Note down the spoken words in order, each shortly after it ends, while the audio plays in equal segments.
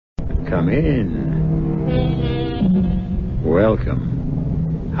Come in.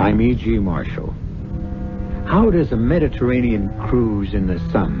 Welcome. I'm E.G. Marshall. How does a Mediterranean cruise in the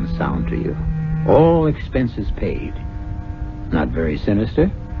sun sound to you? All expenses paid. Not very sinister?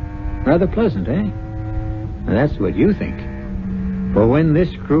 Rather pleasant, eh? That's what you think. For when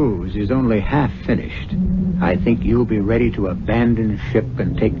this cruise is only half finished, I think you'll be ready to abandon ship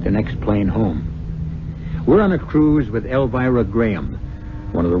and take the next plane home. We're on a cruise with Elvira Graham,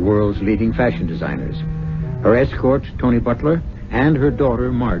 one of the world's leading fashion designers, her escort, Tony Butler, and her daughter,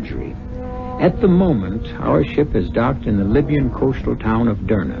 Marjorie. At the moment, our ship is docked in the Libyan coastal town of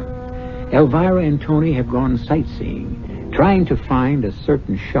Derna. Elvira and Tony have gone sightseeing, trying to find a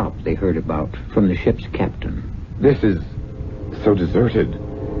certain shop they heard about from the ship's captain. This is so deserted.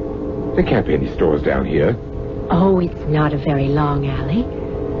 There can't be any stores down here. Oh, it's not a very long alley.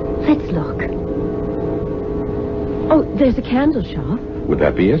 Let's look. Oh, there's a candle shop. Would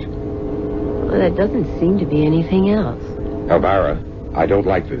that be it? Well, there doesn't seem to be anything else. Elvira, I don't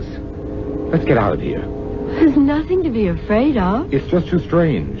like this. Let's get out of here. There's nothing to be afraid of. It's just too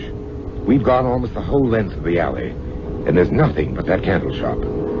strange. We've gone almost the whole length of the alley, and there's nothing but that candle shop.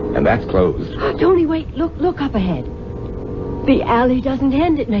 And that's closed. Oh, Tony, wait. Look up ahead. The alley doesn't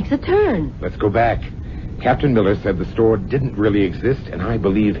end. It makes a turn. Let's go back. Captain Miller said the store didn't really exist, and I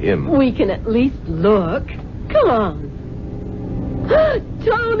believe him. We can at least look. Come on.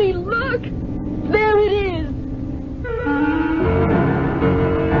 Tony, look! There it is!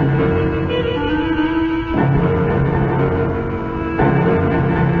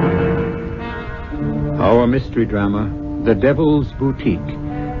 Our mystery drama, The Devil's Boutique,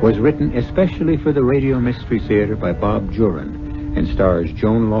 was written especially for the Radio Mystery Theater by Bob Jurin and stars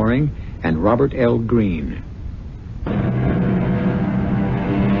Joan Loring and Robert L. Greene.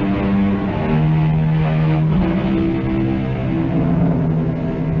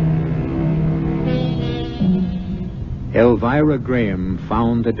 Elvira Graham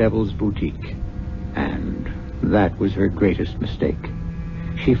found the Devil's Boutique, and that was her greatest mistake.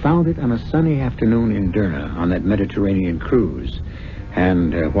 She found it on a sunny afternoon in Derna on that Mediterranean cruise.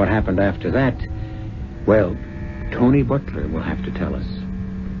 And what happened after that, well, Tony Butler will have to tell us.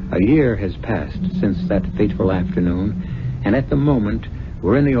 A year has passed since that fateful afternoon, and at the moment,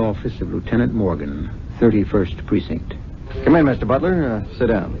 we're in the office of Lieutenant Morgan, 31st Precinct. Come in, Mr. Butler. Sit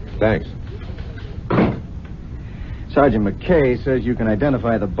down. Thanks. Sergeant McKay says you can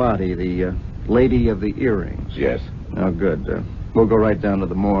identify the body, the lady of the earrings. Yes. Oh, good. We'll go right down to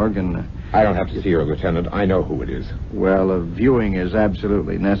the morgue and... I don't have to see her, Lieutenant. I know who it is. Well, a viewing is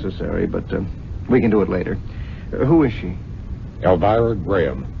absolutely necessary, but we can do it later. Who is she? Elvira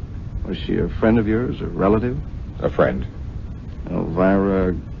Graham. Was she a friend of yours, a relative? A friend.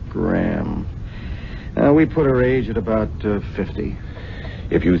 Elvira Graham. We put her age at about 50.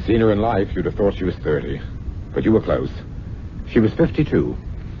 If you'd seen her in life, you'd have thought she was 30. But you were close. She was 52.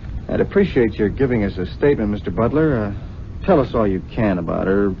 I'd appreciate your giving us a statement, Mr. Butler. Tell us all you can about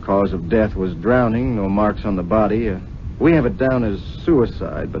her. Cause of death was drowning, no marks on the body. We have it down as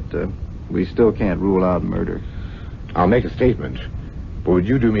suicide, but we still can't rule out murder. I'll make a statement, but would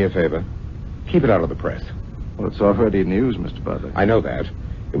you do me a favor? Keep it out of the press. Well, it's already news, Mr. Butler. I know that.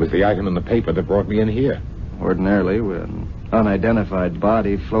 It was the item in the paper that brought me in here. Ordinarily, an unidentified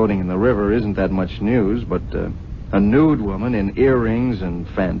body floating in the river isn't that much news, but a nude woman in earrings and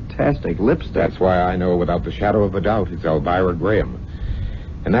fantastic lipstick. That's why I know without the shadow of a doubt it's Elvira Graham.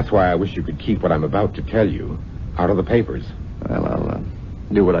 And that's why I wish you could keep what I'm about to tell you out of the papers. Well, I'll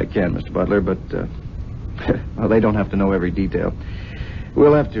do what I can, Mr. Butler, but well, they don't have to know every detail.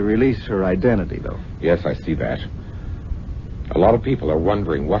 We'll have to release her identity, though. Yes, I see that. A lot of people are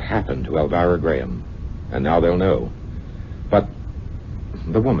wondering what happened to Elvira Graham. And now they'll know. But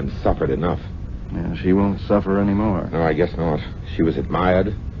the woman suffered enough. Yeah, she won't suffer anymore. No, I guess not. She was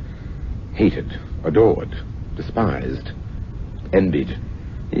admired, hated, adored, despised, envied.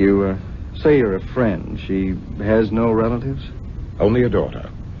 You say you're a friend. She has no relatives? Only a daughter.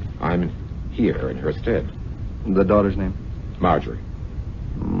 I'm here in her stead. The daughter's name? Marjorie.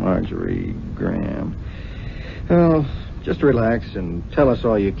 Marjorie Graham. Well, just relax and tell us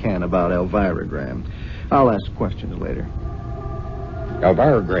all you can about Elvira Graham. I'll ask questions later.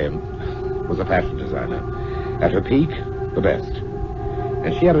 Elvira Graham was a fashion designer. At her peak, the best.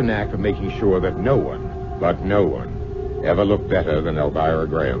 And she had a knack of making sure that no one, but no one, ever looked better than Elvira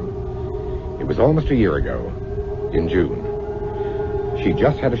Graham. It was almost a year ago, in June. She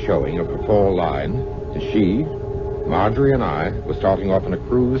just had a showing of her fall line, and she, Marjorie and I, were starting off on a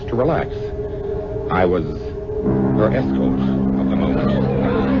cruise to relax. I was her escort of the moment.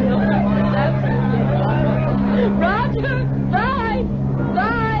 Roger! Bye!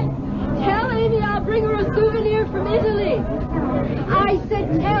 Bye! I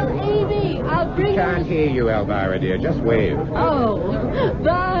said tell Amy. I'll bring her. Can't hear you, Elvira, dear. Just wave. Oh,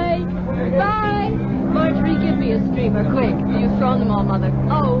 bye. Bye. Marjorie, give me a streamer, quick. You've thrown them all, Mother.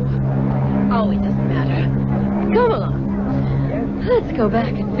 Oh, it doesn't matter. Come along. Let's go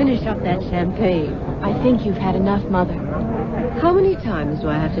back and finish up that champagne. I think you've had enough, Mother. How many times do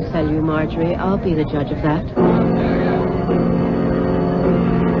I have to tell you, Marjorie? I'll be the judge of that.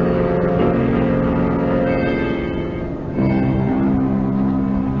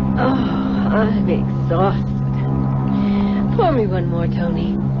 Oh, I'm exhausted. Pour me one more,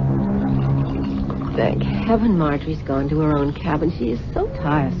 Tony. Thank heaven Marjorie's gone to her own cabin. She is so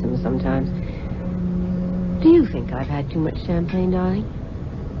tiresome sometimes. Do you think I've had too much champagne, darling?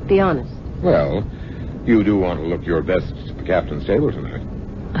 Be honest. Well, you do want to look your best at the captain's table tonight.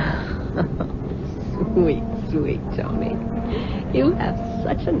 Sweet, sweet Tony. You have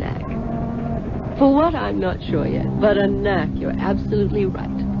such a knack. For what, I'm not sure yet, but a knack. You're absolutely right.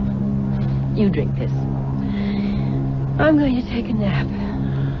 You drink this. I'm going to take a nap.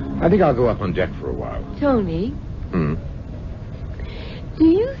 I think I'll go up on deck for a while. Tony? Do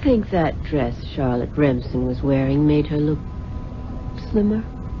you think that dress Charlotte Remsen was wearing made her look slimmer?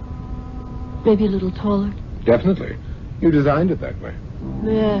 Maybe a little taller? Definitely. You designed it that way.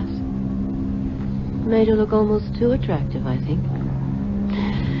 Yes. Made her look almost too attractive, I think.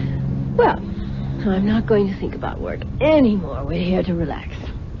 Well, I'm not going to think about work anymore. We're here to relax.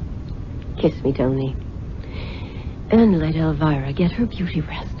 Kiss me, Tony. And let Elvira get her beauty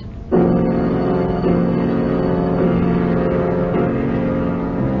rest.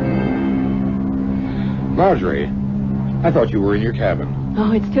 Marjorie, I thought you were in your cabin.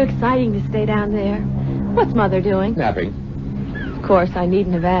 Oh, it's too exciting to stay down there. What's Mother doing? Napping. Of course, I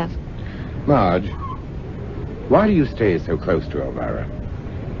needn't have asked. Marge, why do you stay so close to Elvira?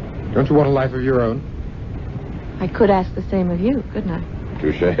 Don't you want a life of your own? I could ask the same of you, couldn't I?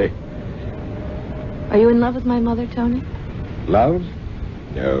 Touché. Are you in love with my mother, Tony? Love?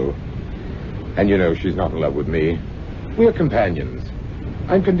 No. And you know she's not in love with me. We're companions.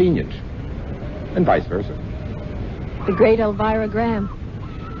 I'm convenient. And vice versa. The great Elvira Graham.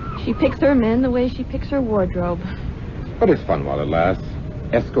 She picks her men the way she picks her wardrobe. But it's fun while it lasts.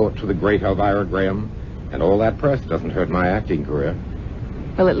 Escort to the great Elvira Graham. And all that press doesn't hurt my acting career.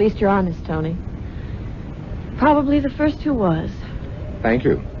 Well, at least you're honest, Tony. Probably the first who was. Thank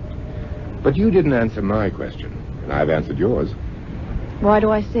you. But you didn't answer my question. And I've answered yours. Why do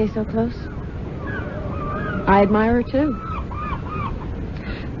I stay so close? I admire her, too.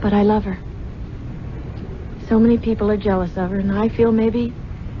 But I love her. So many people are jealous of her, and I feel maybe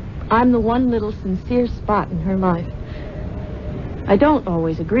I'm the one little sincere spot in her life. I don't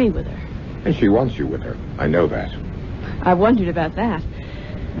always agree with her. And she wants you with her. I know that. I wondered about that.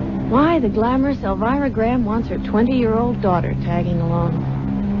 Why the glamorous Elvira Graham wants her 20-year-old daughter tagging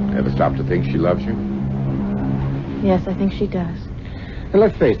along. Ever stop to think she loves you? Yes, I think she does. And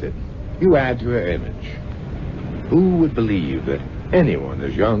let's face it, you add to her image. Who would believe that anyone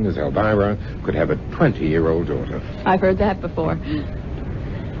as young as Elvira could have a 20-year-old daughter? I've heard that before.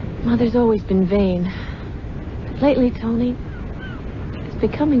 Mother's always been vain. But lately, Tony, it's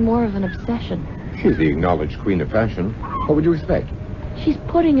becoming more of an obsession. She's the acknowledged queen of fashion. What would you expect? She's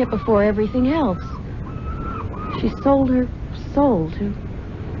putting it before everything else. She sold her soul to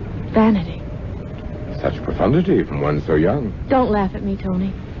vanity. Such profundity from one so young. Don't laugh at me,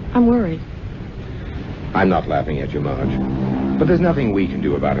 Tony. I'm worried. I'm not laughing at you, Marge. But there's nothing we can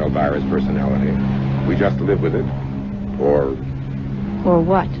do about Elvira's personality. We just live with it. Or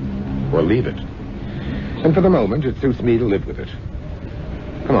what? Or leave it. And for the moment, it suits me to live with it.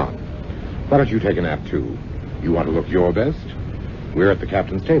 Come on. Why don't you take a nap, too? You want to look your best? We're at the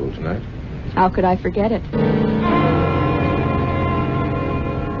captain's table tonight. How could I forget it?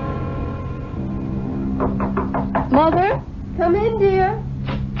 Mother? Come in, dear.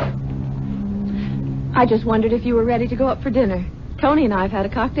 I just wondered if you were ready to go up for dinner. Tony and I have had a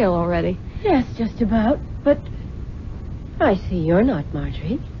cocktail already. Yes, just about. But I see you're not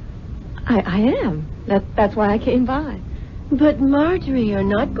Marjorie. I am. That's why I came by. But, Marjorie, you're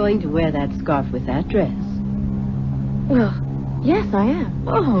not going to wear that scarf with that dress. Well, yes, I am.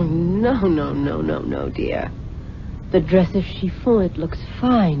 Oh, no, dear. The dress is chiffon. It looks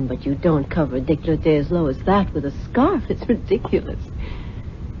fine, but you don't cover a décolleté as low as that with a scarf. It's ridiculous.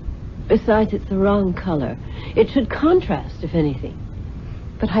 Besides, it's the wrong color. It should contrast, if anything.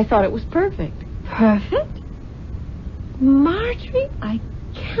 But I thought it was perfect. Perfect? Marjorie, I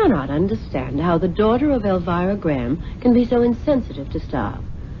cannot understand how the daughter of Elvira Graham can be so insensitive to style.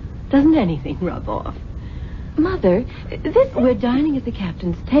 Doesn't anything rub off? Mother, We're dining at the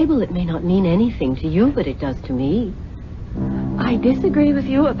captain's table. It may not mean anything to you, but it does to me. I disagree with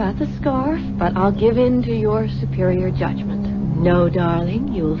you about the scarf, but I'll give in to your superior judgment. No,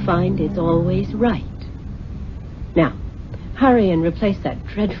 darling, you'll find it's always right. Now, hurry and replace that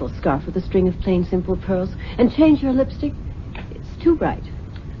dreadful scarf with a string of plain, simple pearls, and change your lipstick. It's too bright.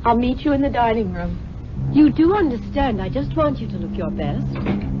 I'll meet you in the dining room. You do understand. I just want you to look your best.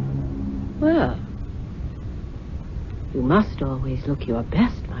 Well, you must always look your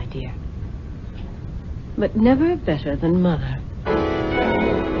best, my dear. But never better than Mother.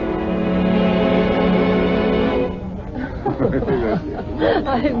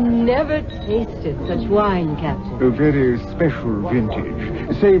 I've never tasted such wine, Captain. A very special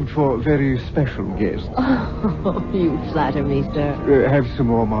vintage, saved for very special guests. Oh, you flatter me, sir. Have some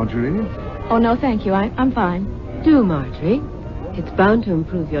more, Marjorie? Oh, no, thank you. I'm fine. Do, Marjorie. It's bound to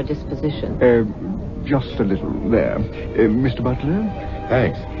improve your disposition. Just a little. There. Mr. Butler?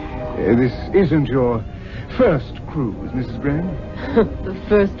 Thanks. This isn't your first cruise, Mrs. Graham. The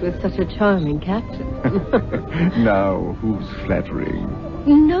first with such a charming captain. Now, who's flattering?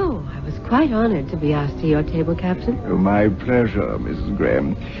 No, I was quite honored to be asked to your table, Captain. Oh, my pleasure, Mrs.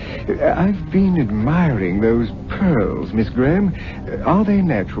 Graham. I've been admiring those pearls, Miss Graham. Are they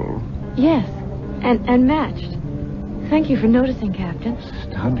natural? Yes, and matched. Thank you for noticing, Captain.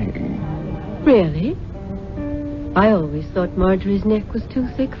 Stunning. Really? I always thought Marjorie's neck was too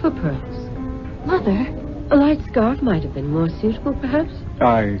thick for pearls. Mother? A light scarf might have been more suitable, perhaps.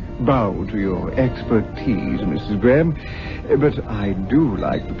 I bow to your expertise, Mrs. Graham, but I do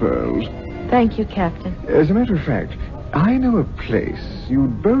like the pearls. Thank you, Captain. As a matter of fact, I know a place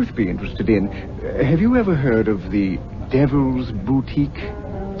you'd both be interested in. Have you ever heard of the Devil's Boutique?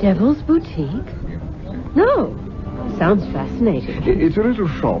 Devil's Boutique? No. Sounds fascinating. It's a little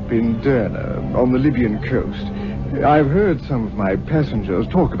shop in Derna, on the Libyan coast. I've heard some of my passengers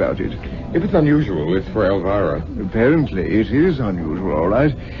talk about it. If it's unusual, it's for Elvira. Apparently, it is unusual, all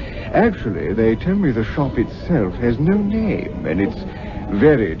right. Actually, they tell me the shop itself has no name, and it's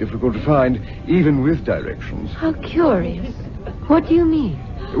very difficult to find, even with directions. How curious. What do you mean?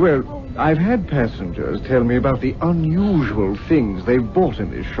 Well, I've had passengers tell me about the unusual things they've bought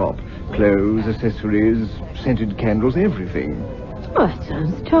in this shop. Clothes, accessories, scented candles, everything. Oh, that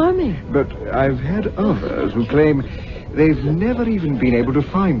sounds charming. But I've had others who claim they've never even been able to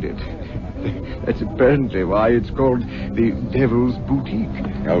find it. That's apparently why it's called the Devil's Boutique.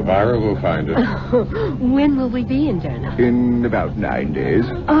 Elvira will find it. When will we be in Derna? In about 9 days.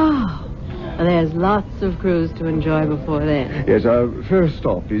 Oh, well, there's lots of cruise to enjoy before then. Yes, our first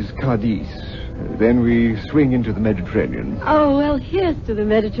stop is Cadiz. Then we swing into the Mediterranean. Oh, well, here's to the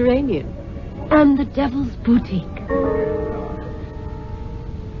Mediterranean. And the Devil's Boutique.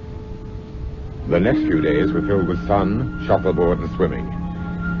 The next few days were filled with sun, shuffleboard, and swimming.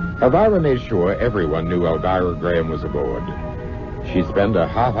 Elvira made sure everyone knew Elvira Graham was aboard. She'd spend a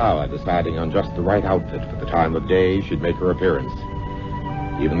half hour deciding on just the right outfit for the time of day she'd make her appearance.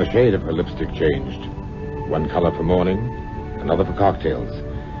 Even the shade of her lipstick changed. One color for morning, another for cocktails.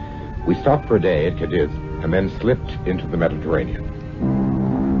 We stopped for a day at Cadiz and then slipped into the Mediterranean.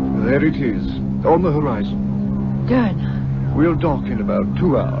 There it is, on the horizon. Derna. We'll dock in about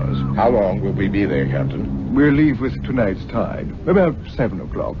 2 hours. How long will we be there, Captain? We'll leave with tonight's tide, about 7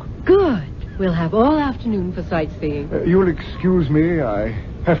 o'clock. Good. We'll have all afternoon for sightseeing. You'll excuse me, I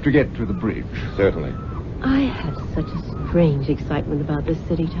have to get to the bridge. Certainly. I have such a strange excitement about this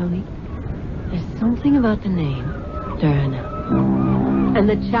city, Tony. There's something about the name, Derna. And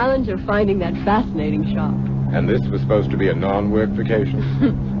the challenge of finding that fascinating shop. And this was supposed to be a non-work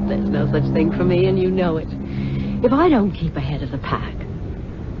vacation? There's no such thing for me, and you know it. If I don't keep ahead of the pack,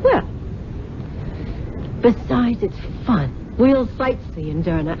 well, besides, it's fun. We'll sightsee in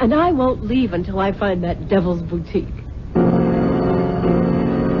Derna, and I won't leave until I find that Devil's Boutique.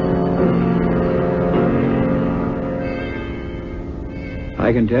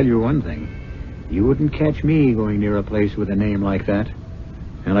 I can tell you one thing. You wouldn't catch me going near a place with a name like that.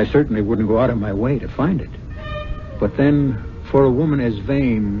 And I certainly wouldn't go out of my way to find it. But then, for a woman as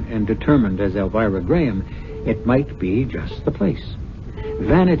vain and determined as Elvira Graham, it might be just the place.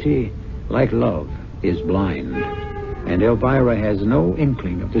 Vanity, like love, is blind. And Elvira has no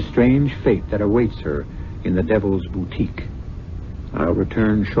inkling of the strange fate that awaits her in the Devil's Boutique. I'll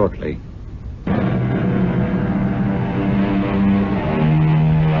return shortly.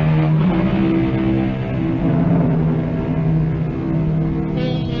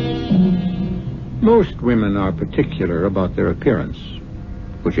 Most women are particular about their appearance,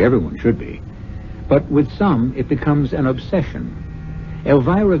 which everyone should be. But with some, it becomes an obsession.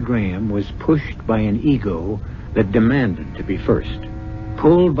 Elvira Graham was pushed by an ego that demanded to be first,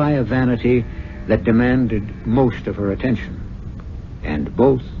 pulled by a vanity that demanded most of her attention. and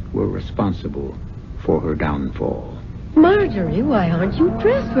both were responsible for her downfall. Marjorie, why aren't you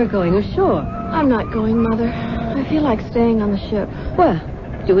dressed? We're going ashore. I'm not going, Mother. I feel like staying on the ship. Well,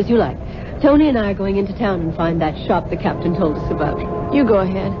 do as you like. Tony and I are going into town and find that shop the captain told us about. You go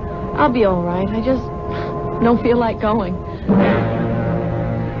ahead. I'll be all right. I just don't feel like going.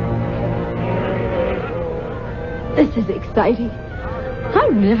 This is exciting.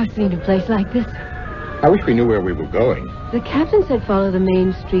 I've never seen a place like this. I wish we knew where we were going. The captain said follow the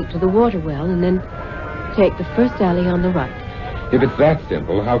main street to the water well and then take the first alley on the right. If it's that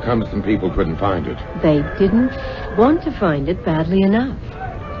simple, how come some people couldn't find it? They didn't want to find it badly enough.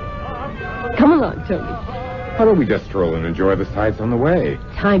 Come along, Tony. Why don't we just stroll and enjoy the sights on the way?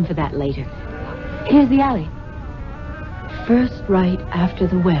 Time for that later. Here's the alley. First right after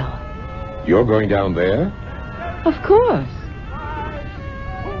the well. You're going down there? Of course.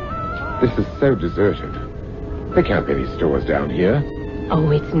 This is so deserted. There can't be any stores down here. Oh,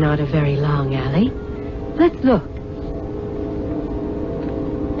 it's not a very long alley. Let's look.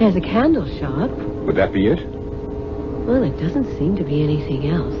 There's a candle shop. Would that be it? Well, it doesn't seem to be anything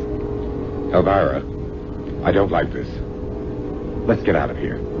else. Elvira, I don't like this. Let's get out of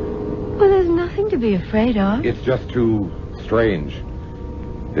here. Well, there's nothing to be afraid of. It's just too strange.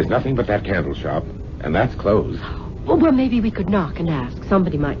 There's nothing but that candle shop, and that's closed. Well, maybe we could knock and ask.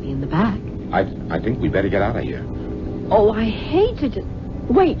 Somebody might be in the back. I think we better get out of here. Oh, I hate to just...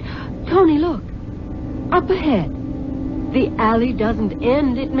 Wait, Tony, look. Up ahead. The alley doesn't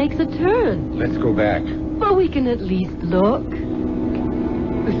end, it makes a turn. Let's go back. But we can at least look.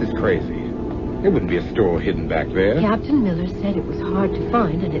 This is crazy. There wouldn't be a store hidden back there. Captain Miller said it was hard to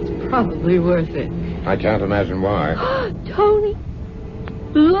find, and it's probably worth it. I can't imagine why. Tony,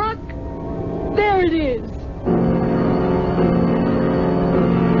 look! There it is!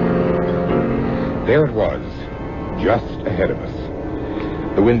 There it was, just ahead of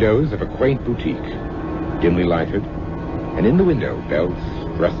us. The windows of a quaint boutique, dimly lighted, and in the window, belts,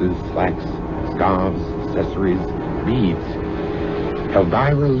 dresses, slacks, scarves, accessories, beads.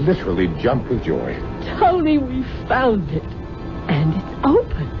 Elvira literally jumped with joy. Tony, we found it. And it's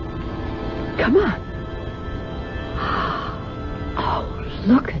open. Come on. Oh,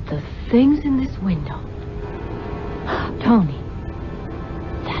 look at the things in this window. Tony,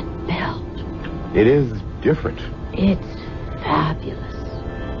 that belt. It is different. It's fabulous.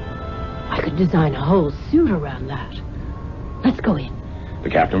 I could design a whole suit around that. Let's go in. The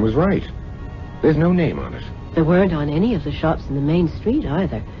captain was right. There's no name on it. There weren't on any of the shops in the main street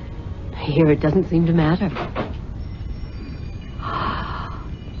either. Here it doesn't seem to matter.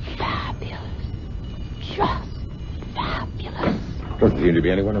 Fabulous. Just fabulous. Doesn't seem to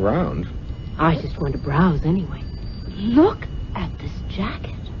be anyone around. I just want to browse anyway. Look at this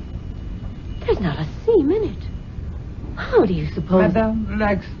jacket. There's not a seam in it. How do you suppose... Madame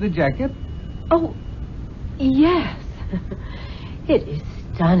likes the jacket? Oh, yes. It is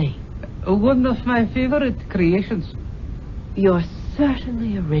stunning. One of my favorite creations. You're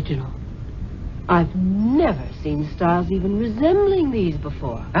certainly original. I've never seen styles even resembling these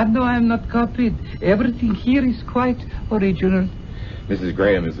before. And no, I'm not copied. Everything here is quite original. Mrs.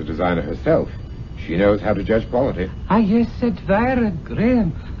 Graham is a designer herself. She knows how to judge quality. Ah, yes, Elvira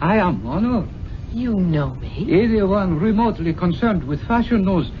Graham. I am honored. You know me. Anyone remotely concerned with fashion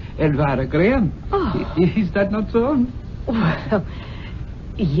knows Elvira Graham. Oh. Is that not so? Well,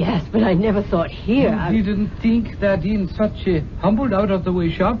 yes, but I never thought here. You didn't think that in such a humble,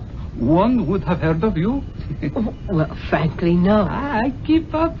 out-of-the-way shop, one would have heard of you? Well, frankly, no. I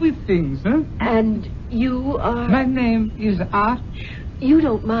keep up with things, huh? And you are... My name is Arch. You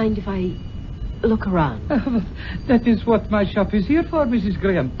don't mind if I look around? That is what my shop is here for, Mrs.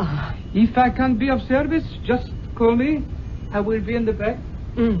 Graham. If I can be of service, just call me. I will be in the back.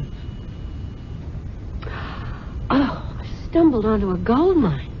 Oh, I stumbled onto a gold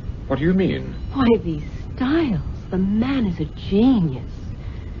mine. What do you mean? Why, these styles. The man is a genius.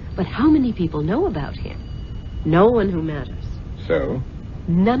 But how many people know about him? No one who matters. So?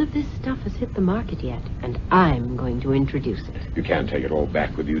 None of this stuff has hit the market yet, and I'm going to introduce it. You can't take it all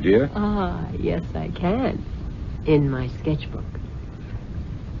back with you, dear. Yes, I can. In my sketchbook.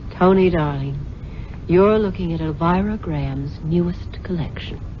 Tony, darling, you're looking at Elvira Graham's newest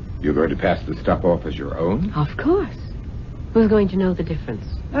collection. You're going to pass the stuff off as your own? Of course. Who's going to know the difference?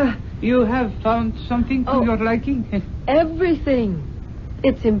 You have found something to your liking? Everything.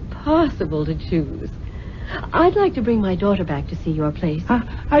 It's impossible to choose. I'd like to bring my daughter back to see your place.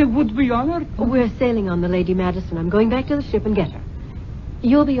 I would be honored. We're sailing on the Lady Madison. I'm going back to the ship and get her.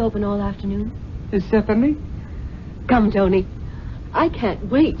 You'll be open all afternoon? Certainly. Come, Tony. I can't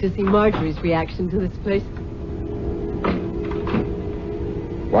wait to see Marjorie's reaction to this place.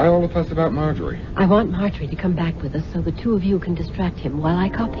 Why all the fuss about Marjorie? I want Marjorie to come back with us so the two of you can distract him while I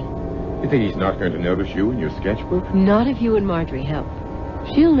copy. You think he's not going to notice you in your sketchbook? Not if you and Marjorie help.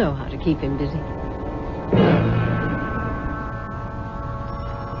 She'll know how to keep him busy.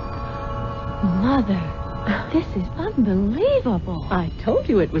 Mother, this is unbelievable. I told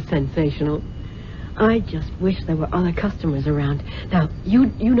you it was sensational. I just wish there were other customers around. Now, you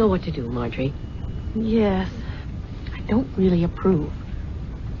know what to do, Marjorie. Yes. I don't really approve.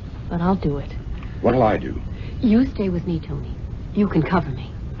 But I'll do it. What'll I do? You stay with me, Tony. You can cover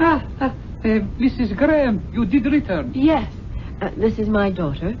me. Mrs. Graham, you did return. Yes. This is my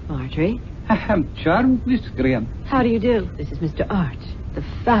daughter, Marjorie. I am charmed, Miss Graham. How do you do? This is Mr. Arch, the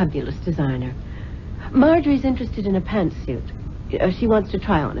fabulous designer. Marjorie's interested in a pantsuit. She wants to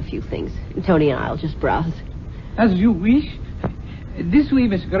try on a few things. Tony and I'll just browse. As you wish. This way,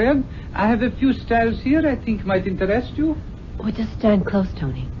 Miss Graham. I have a few styles here I think might interest you. Oh, just stand close,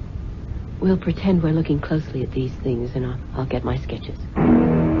 Tony. We'll pretend we're looking closely at these things, and I'll get my sketches.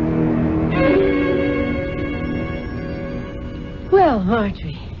 Well,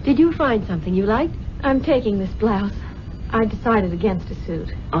 Marjorie, did you find something you liked? I'm taking this blouse. I decided against a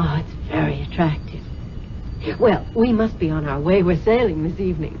suit. Oh, it's very attractive. Well, we must be on our way. We're sailing this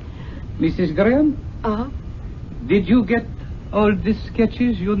evening. Mrs. Graham? Did you get all the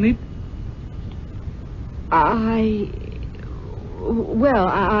sketches you need? I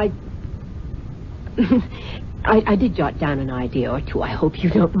did jot down an idea or two. I hope you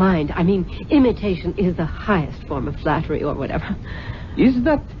don't mind. I mean, imitation is the highest form of flattery or whatever. Is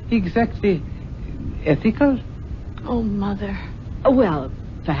that exactly ethical? Oh, Mother. Well,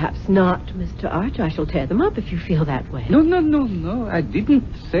 perhaps not, Mr. Arch. I shall tear them up if you feel that way. No. I didn't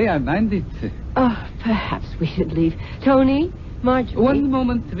say I minded. Perhaps we should leave. Tony, Marjorie. One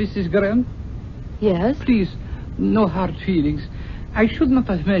moment, Mrs. Graham. Yes? Please, no hard feelings. I should not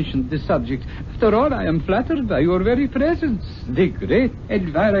have mentioned the subject. After all, I am flattered by your very presence. The great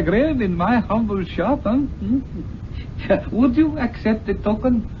Elvira Graham in my humble shop, huh? Would you accept the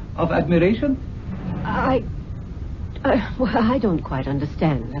token of admiration? Well, I don't quite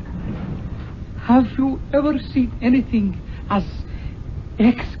understand. Have you ever seen anything as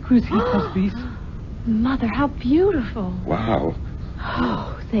exquisite as this? Mother, how beautiful. Wow.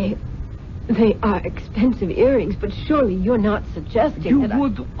 Oh, they are expensive earrings, but surely you're not suggesting You that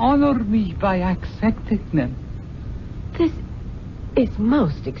would honor me by accepting them. This is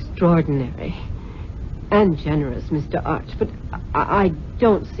most extraordinary and generous, Mr. Arch, but I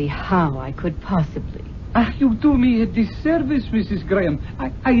don't see how I could possibly. You do me a disservice, Mrs. Graham.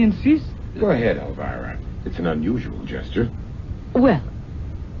 I insist. Go ahead, Elvira. It's an unusual gesture. Well,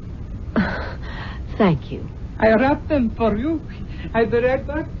 thank you. I wrap them for you. I'll be right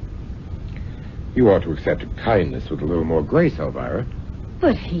back. You ought to accept kindness with a little more grace, Elvira.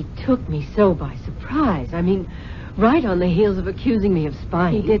 But he took me so by surprise. I mean, right on the heels of accusing me of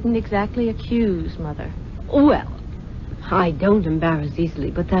spying. He didn't exactly accuse, Mother. Well, I don't embarrass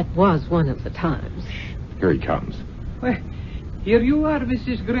easily, but that was one of the times. Here he comes. Well, here you are,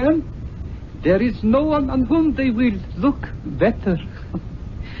 Mrs. Graham. There is no one on whom they will look better.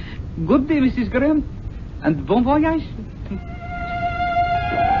 Good day, Mrs. Graham, and bon voyage.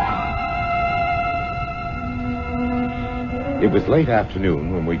 It was late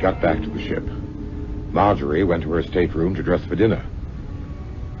afternoon when we got back to the ship. Marjorie went to her stateroom to dress for dinner.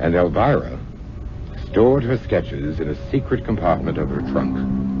 And Elvira stored her sketches in a secret compartment of her trunk.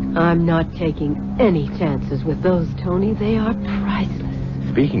 I'm not taking any chances with those, Tony. They are priceless.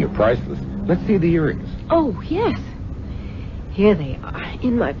 Speaking of priceless, let's see the earrings. Oh, yes. Here they are,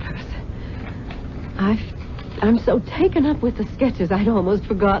 in my purse. I'm so taken up with the sketches, I'd almost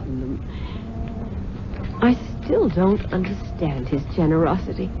forgotten them. I still don't understand his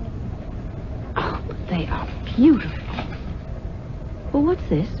generosity. Oh, but they are beautiful. Well, what's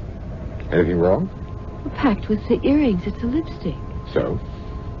this? Anything wrong? Packed with the earrings. It's a lipstick. So?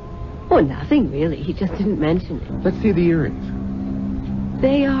 Oh, nothing really. He just didn't mention it. Let's see the earrings.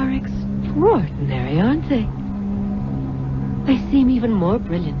 They are extraordinary, aren't they? They seem even more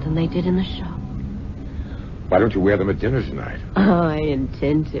brilliant than they did in the shop. Why don't you wear them at dinner tonight? Oh, I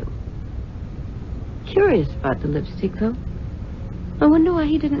intend to. Curious about the lipstick, though. I wonder why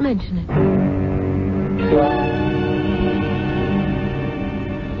he didn't mention it.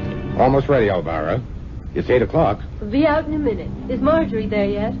 Almost ready, Elvira. It's 8 o'clock. Be out in a minute. Is Marjorie there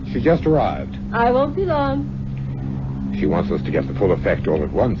yet? She just arrived. I won't be long. She wants us to get the full effect all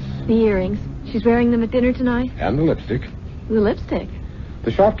at once. The earrings. She's wearing them at dinner tonight? And the lipstick. The lipstick?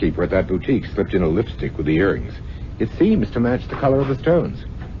 The shopkeeper at that boutique slipped in a lipstick with the earrings. It seems to match the color of the stones.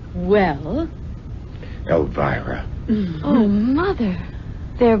 Well? Elvira. Oh, Mother.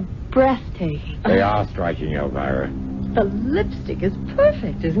 They're breathtaking. They are striking, Elvira. The lipstick is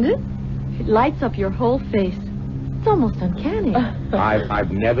perfect, isn't it? It lights up your whole face. It's almost uncanny.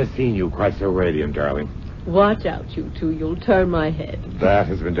 I've never seen you quite so radiant, darling. Watch out, you two. You'll turn my head. That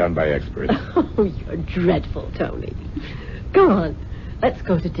has been done by experts. Oh, you're dreadful, Tony. Come on. Let's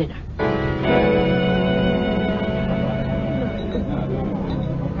go to dinner.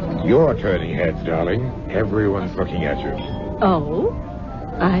 You're turning heads, darling. Everyone's looking at you. Oh?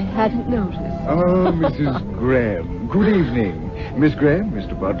 I hadn't noticed. Oh, Mrs. Graham. Good evening. Miss Graham,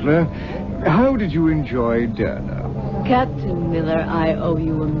 Mr. Butler. How did you enjoy dinner? Captain Miller, I owe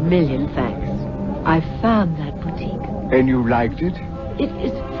you a million thanks. I found that boutique. And you liked it? It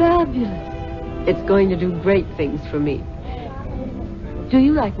is fabulous. It's going to do great things for me. Do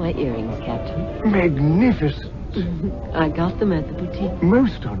you like my earrings, Captain? Magnificent. I got them at the boutique.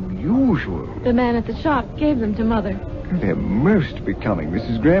 Most unusual. The man at the shop gave them to Mother. They're most becoming,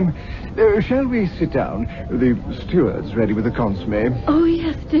 Mrs. Graham. Shall we sit down? The steward's ready with the consomme. Oh,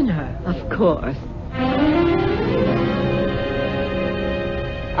 yes, dinner, of course.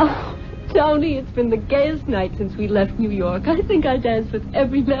 Oh, Tony, it's been the gayest night since we left New York. I think I danced with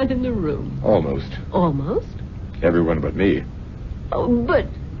every man in the room. Almost. Almost? Everyone but me. Oh, but...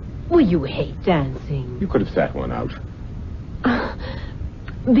 Well, you hate dancing. You could have sat one out.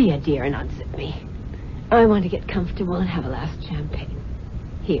 Be a dear and unzip me. I want to get comfortable and have a last champagne.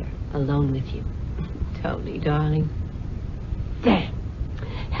 Here, alone with you. Tony, darling. Damn.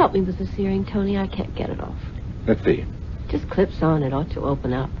 Help me with this earring, Tony. I can't get it off. Let's see. Just clips on. It ought to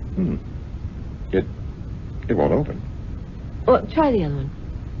open up. It won't open. Well, try the other one.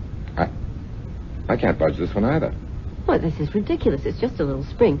 I can't budge this one either. Well, this is ridiculous. It's just a little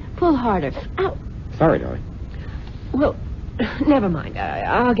spring. Pull harder. Ow. Sorry, darling. Well, never mind.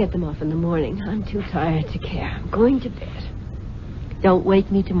 I'll get them off in the morning. I'm too tired to care. I'm going to bed. Don't wake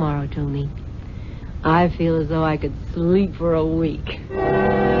me tomorrow, Tony. I feel as though I could sleep for a week.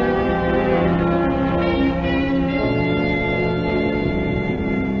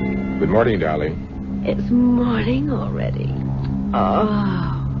 Good morning, darling. It's morning already.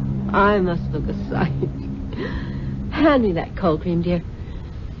 Oh, I must look a sight. Hand me that cold cream, dear.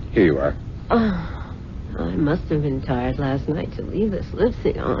 Here you are. Oh, I must have been tired last night to leave this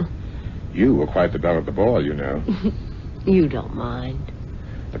lipstick on. You were quite the belle of the ball, you know. You don't mind.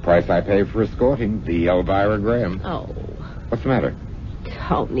 The price I pay for escorting the Elvira Graham. Oh. What's the matter?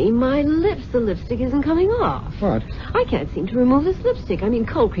 Tony, my lips. The lipstick isn't coming off. What? I can't seem to remove this lipstick. I mean,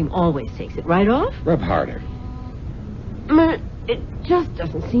 cold cream always takes it right off. Rub harder. It just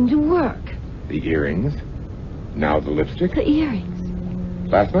doesn't seem to work. The earrings. Now the lipstick. The earrings.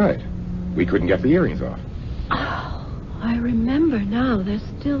 Last night, we couldn't get the earrings off. Oh, I remember now. They're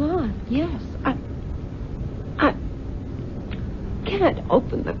still on. Yes. I can't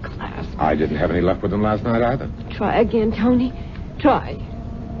open the clasp. I didn't have any luck with them last night either. Try again, Tony. Try.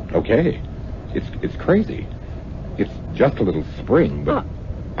 Okay. It's crazy. It's just a little spring, but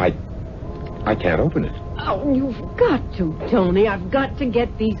I can't open it. Oh, you've got to, Tony. I've got to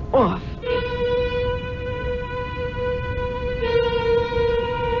get these off.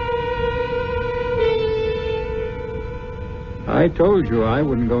 I told you I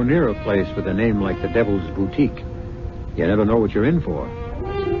wouldn't go near a place with a name like the Devil's Boutique. You never know what you're in for.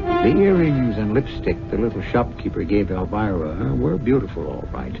 The earrings and lipstick the little shopkeeper gave Elvira were beautiful, all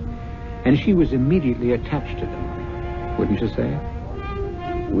right. And she was immediately attached to them. Wouldn't you say?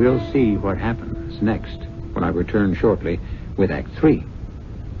 We'll see what happens next when I return shortly with Act 3.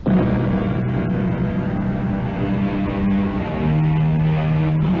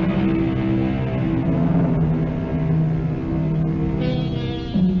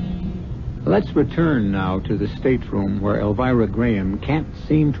 Let's return now to the stateroom where Elvira Graham can't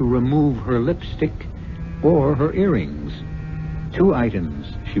seem to remove her lipstick or her earrings. 2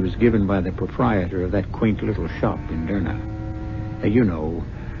 items she was given by the proprietor of that quaint little shop in Derna. You know,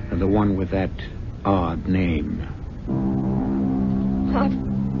 the one with that odd name. I've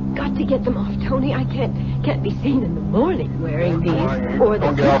got to get them off, Tony. I can't be seen in the morning wearing these. Or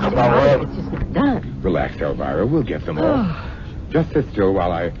the lipstick either. It's just not done. Relax, Elvira. We'll get them off. Just sit still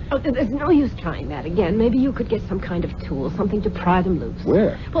while I... Oh, there's no use trying that again. Maybe you could get some kind of tool, something to pry them loose.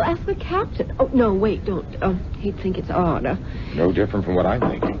 Where? Well, ask the captain. Oh, no, wait, don't. He'd think it's odd. No different from what I'm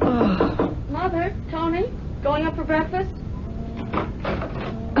thinking. Mother, Tony, going up for breakfast?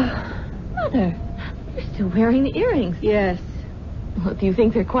 Mother, you're still wearing the earrings. Yes. Well, do you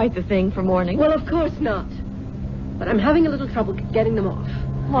think they're quite the thing for morning? Well, of course not. But I'm having a little trouble getting them off.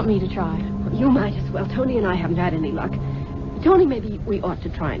 Want me to try? Well, you might as well. Tony and I haven't had any luck. Tony, maybe we ought to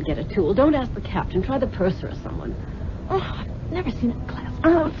try and get a tool. Don't ask the captain. Try the purser or someone. Oh, I've never seen a clasp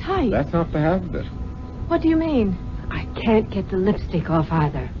Oh, tight. That's not the half of it. What do you mean? I can't get the lipstick off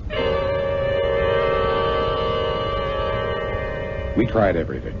either. We tried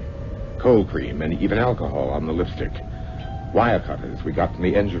everything. Cold cream and even alcohol on the lipstick. Wire cutters we got from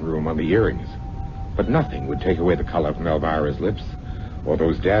the engine room on the earrings. But nothing would take away the color from Elvira's lips or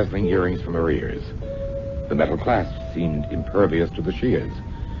those dazzling earrings from her ears. The metal clasp seemed impervious to the shears.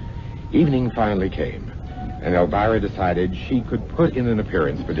 Evening finally came, and Elvira decided she could put in an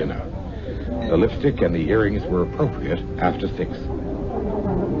appearance for dinner. The lipstick and the earrings were appropriate after 6.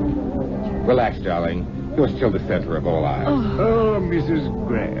 Relax, darling. You're still the center of all eyes. Oh, Mrs.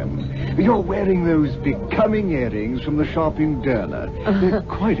 Graham, you're wearing those becoming earrings from the shop in Derna. They're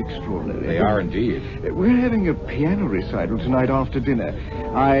quite extraordinary. They are indeed. We're having a piano recital tonight after dinner.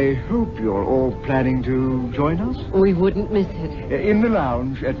 I hope you're all planning to join us. We wouldn't miss it. In the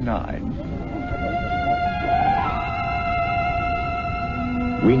lounge at 9.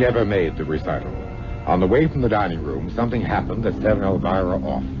 We never made the recital. On the way from the dining room, something happened that set Elvira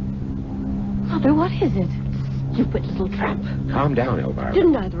off. Mother, what is it? Stupid little trap. Calm down, Elvira.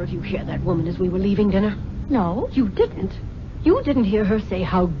 Didn't either of you hear that woman as we were leaving dinner? No. You didn't. You didn't hear her say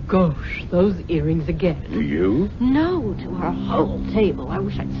how gauche those earrings again. Do you? No, to her whole table. I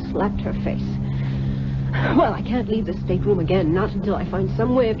wish I'd slapped her face. Well, I can't leave this stateroom again, not until I find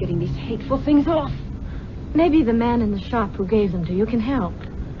some way of getting these hateful things off. Maybe the man in the shop who gave them to you can help.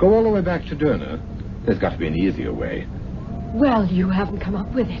 Go all the way back to Derna. There's got to be an easier way. Well, you haven't come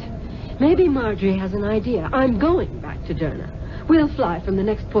up with it. Maybe Marjorie has an idea. I'm going back to Derna. We'll fly from the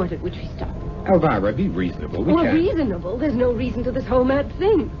next port at which we stop. Elvira, be reasonable. We can't. Reasonable? There's no reason to this whole mad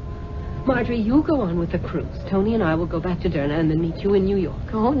thing. Marjorie, you go on with the cruise. Tony and I will go back to Derna and then meet you in New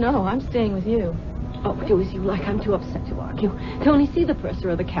York. Oh, no, I'm staying with you. Oh, do as you like. I'm too upset to argue. Tony, see the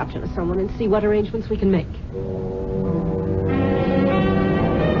purser or the captain or someone and see what arrangements we can make.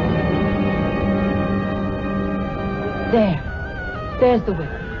 There's the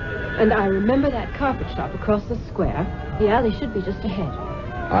window. And I remember that carpet shop across the square. The alley should be just ahead.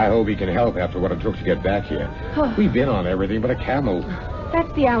 I hope he can help after what it took to get back here. Oh. We've been on everything but a camel.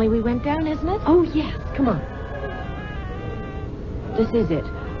 That's the alley we went down, isn't it? Oh, yes. Come on. This is it.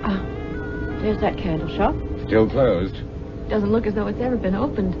 There's that candle shop. Still closed. Doesn't look as though it's ever been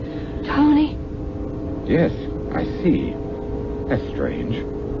opened. Tony, Yes, I see. That's strange.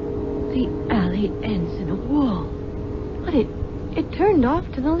 the alley ends in a wall. But it turned off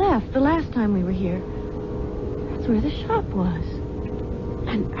to the left the last time we were here. That's where the shop was.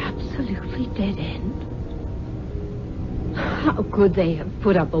 An absolutely dead end. How could they have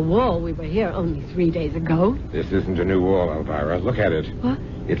put up a wall? We were here only 3 days ago. This isn't a new wall, Elvira. Look at it. What?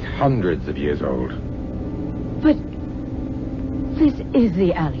 It's hundreds of years old. But this is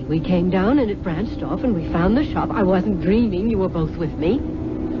the alley. We came down and it branched off and we found the shop. I wasn't dreaming. You were both with me.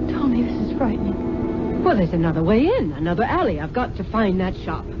 Tony, this is frightening. Well, there's another way in, another alley. I've got to find that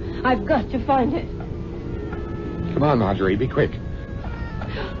shop. I've got to find it. Come on, Marjorie, be quick.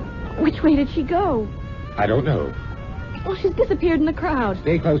 Which way did she go? I don't know. Well, she's disappeared in the crowd.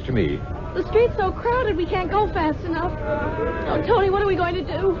 Stay close to me. The street's so crowded we can't go fast enough. Oh, Tony, what are we going to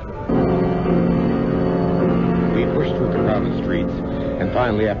do? We pushed through the crowded streets, and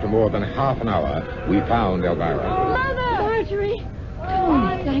finally, after more than half an hour, we found Elvira. Mother! Marjorie!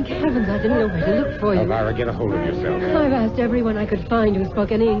 Tony, thank heavens I didn't know where to look for you. Elvira, get a hold of yourself. I've asked everyone I could find who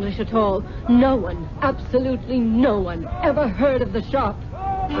spoke any English at all. No one, absolutely no one, ever heard of the shop.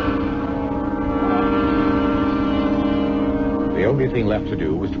 The only thing left to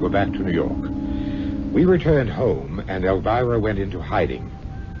do was to go back to New York. We returned home, and Elvira went into hiding.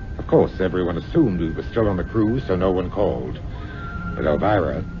 Of course, everyone assumed we were still on the cruise, so no one called. But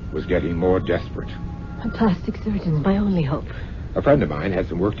Elvira was getting more desperate. A plastic surgeon's my only hope. A friend of mine had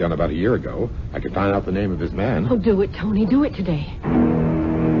some work done about a year ago. I could find out the name of his man. Oh, do it, Tony. Do it today.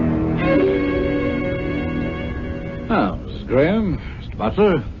 Now, Mrs. Graham, Mr.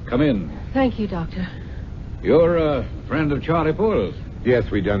 Butler, come in. Thank you, Doctor. You're a friend of Charlie Poole's. Yes,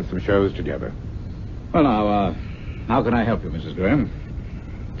 we've done some shows together. Well, now, how can I help you, Mrs. Graham?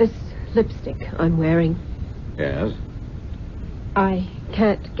 This lipstick I'm wearing, Yes? I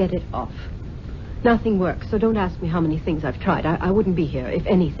can't get it off. Nothing works, so don't ask me how many things I've tried. I wouldn't be here if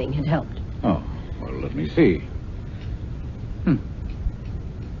anything had helped. Oh, well, let me see.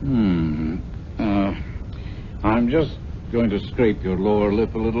 I'm just going to scrape your lower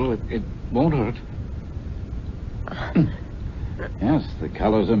lip a little. It won't hurt. Yes, the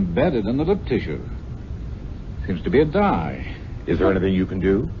color's embedded in the lip tissue. Seems to be a dye. Is there anything you can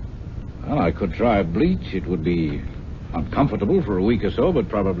do? Well, I could try bleach. It would be uncomfortable for a week or so, but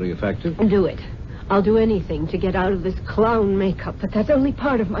probably effective. Do it. I'll do anything to get out of this clown makeup, but that's only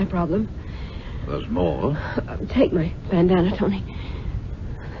part of my problem. There's more. Take my bandana, Tony.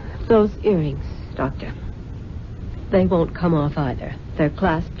 Those earrings, Doctor. They won't come off either. They're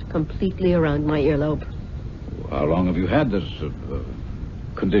clasped completely around my earlobe. How long have you had this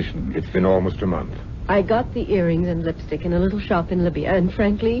condition? It's been almost a month. I got the earrings and lipstick in a little shop in Libya, and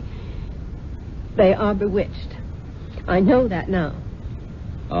frankly, they are bewitched. I know that now.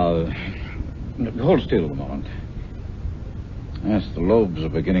 Hold still a moment. Yes, the lobes are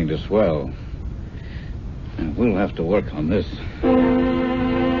beginning to swell. And we'll have to work on this.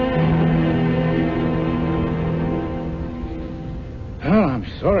 Well, I'm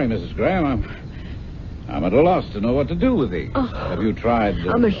sorry, Mrs. Graham. I'm at a loss to know what to do with these. Oh, have you tried...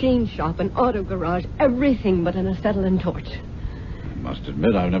 A machine shop, an auto garage, everything but an acetylene torch. I must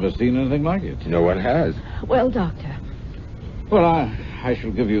admit I've never seen anything like it. No one has. Well, Doctor. Well, I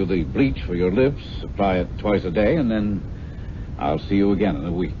shall give you the bleach for your lips, apply it twice a day, and then I'll see you again in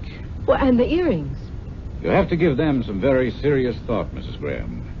a week. Well, and the earrings? You have to give them some very serious thought, Mrs.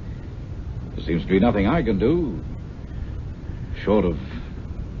 Graham. There seems to be nothing I can do, short of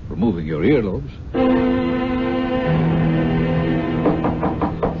removing your earlobes.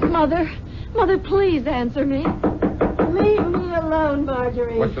 Mother, please answer me. Leave me alone,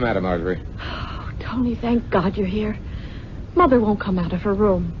 Marjorie. What's the matter, Marjorie? Oh, Tony, thank God you're here. Mother won't come out of her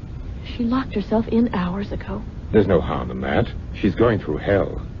room. She locked herself in hours ago. There's no harm in that. She's going through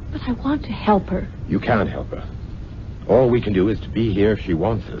hell. But I want to help her. You can't help her. All we can do is to be here if she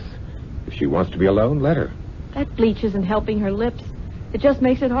wants us. If she wants to be alone, let her. That bleach isn't helping her lips. It just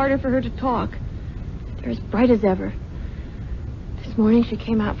makes it harder for her to talk. They're as bright as ever. This morning she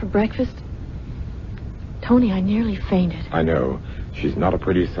came out for breakfast. Tony, I nearly fainted. I know. She's not a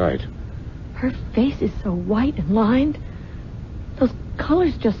pretty sight. Her face is so white and lined. Those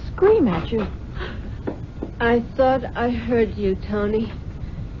colors just scream at you. I thought I heard you, Tony.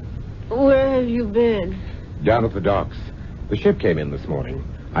 Where have you been? Down at the docks. The ship came in this morning.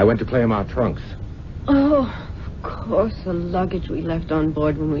 I went to claim our trunks. Oh, of course, the luggage we left on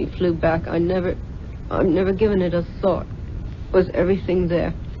board when we flew back. I've never given it a thought. Was everything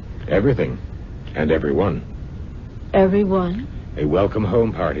there? Everything. And everyone. Everyone? A welcome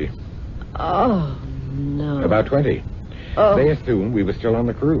home party. Oh, no. About 20. Oh. They assumed we were still on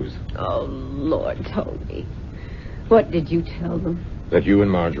the cruise. Oh, Lord, Tony. What did you tell them? That you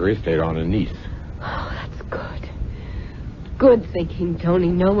and Marjorie stayed on in Nice. Oh, that's good. Good thinking, Tony.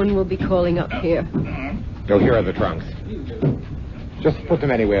 No one will be calling up here. Oh, here are the trunks. Just put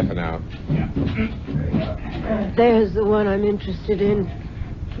them anywhere for now. There's the one I'm interested in.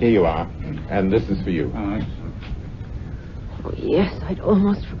 Here you are. And this is for you. Oh, yes, I'd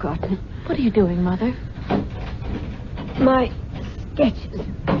almost forgotten. What are you doing, Mother? My sketches.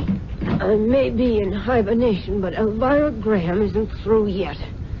 I may be in hibernation, but Elvira Graham isn't through yet.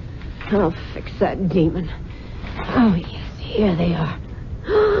 I'll fix that demon. Oh, yes, here they are.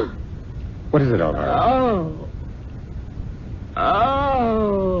 What is it, Elvira? Oh.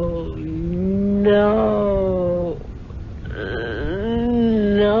 Oh, no.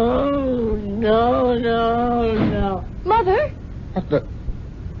 No. Mother? What the...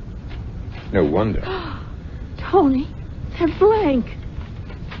 No wonder. Tony, they're blank.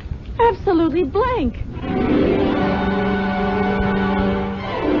 Absolutely blank.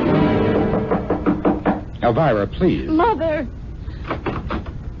 Elvira, please. Mother.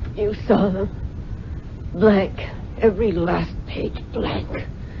 You saw them. Blank. Every last page blank.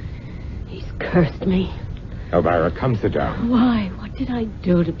 He's cursed me. Elvira, come sit down. Why? What did I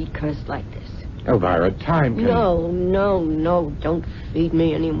do to be cursed like this? Elvira, time can... No. Don't feed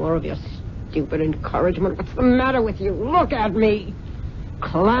me any more of your stupid encouragement. What's the matter with you? Look at me.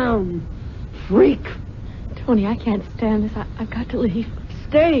 Clown. Freak. Tony, I can't stand this. I've got to leave.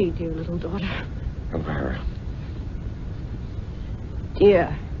 Stay, dear little daughter. Elvira.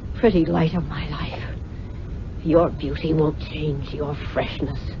 Dear, pretty light of my life. Your beauty won't change your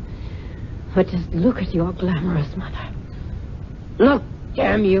freshness. But just look at your glamorous mother. Look,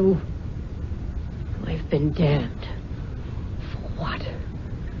 damn you. I've been damned. For what?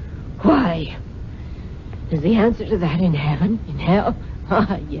 Why? Is the answer to that in heaven? In hell?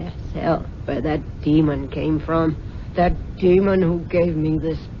 Ah, yes, hell. Where that demon came from. That demon who gave me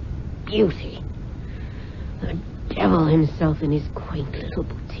this beauty. The devil himself in his quaint little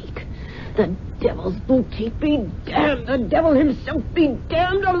boutique. The devil's boutique be damned. The devil himself be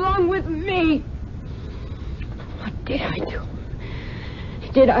damned along with me. What did I do?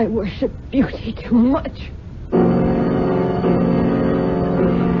 Did I worship beauty too much?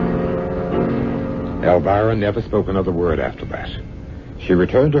 Elvira never spoke another word after that. She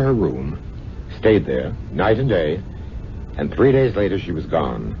returned to her room, stayed there, night and day, and 3 days later she was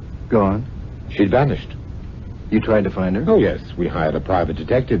gone. Gone? She'd vanished. You tried to find her? Oh, yes. We hired a private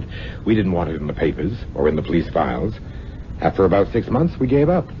detective. We didn't want it in the papers or in the police files. After about 6 months, we gave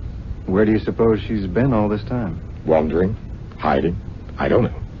up. Where do you suppose she's been all this time? Wandering, hiding. I don't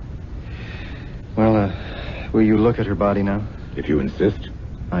know. Well, will you look at her body now? If you insist.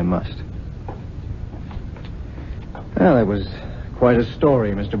 I must. Well, that was quite a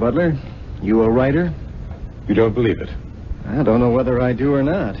story, Mr. Butler. You a writer? You don't believe it? I don't know whether I do or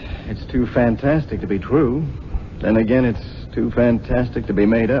not. It's too fantastic to be true. Then again, it's too fantastic to be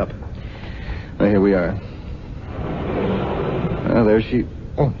made up. Well, here we are. Oh, there she...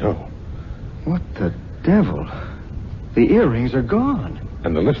 Oh, no. What the devil? The earrings are gone.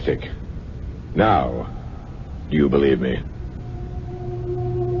 And the lipstick. Now, do you believe me?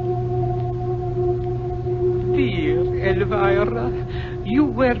 Dear Elvira, you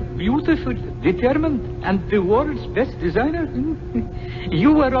were beautiful, determined, and the world's best designer.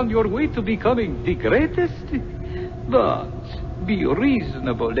 You were on your way to becoming the greatest. But be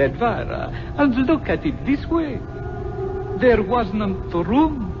reasonable, Elvira, and look at it this way. There wasn't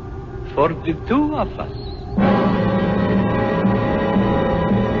room for the two of us.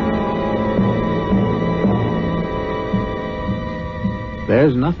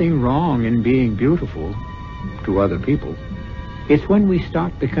 There's nothing wrong in being beautiful to other people. It's when we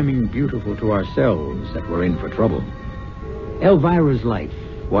start becoming beautiful to ourselves that we're in for trouble. Elvira's life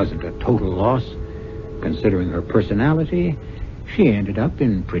wasn't a total loss. Considering her personality, she ended up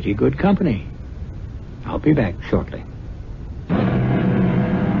in pretty good company. I'll be back shortly.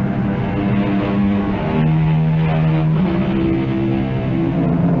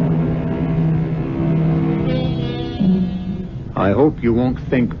 I hope you won't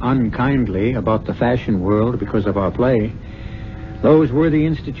think unkindly about the fashion world because of our play. Those worthy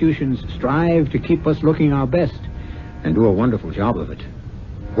institutions strive to keep us looking our best and do a wonderful job of it.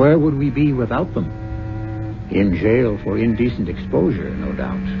 Where would we be without them? In jail for indecent exposure, no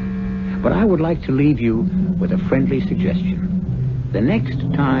doubt. But I would like to leave you with a friendly suggestion. The next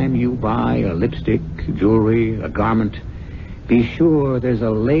time you buy a lipstick, jewelry, a garment, be sure there's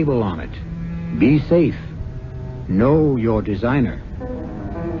a label on it. Be safe. Know your designer.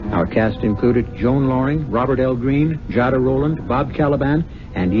 Our cast included Joan Loring, Robert L. Green, Jada Rowland, Bob Caliban,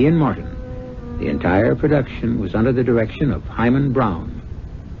 and Ian Martin. The entire production was under the direction of Himan Brown.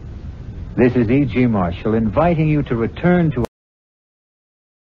 This is E.G. Marshall inviting you to return to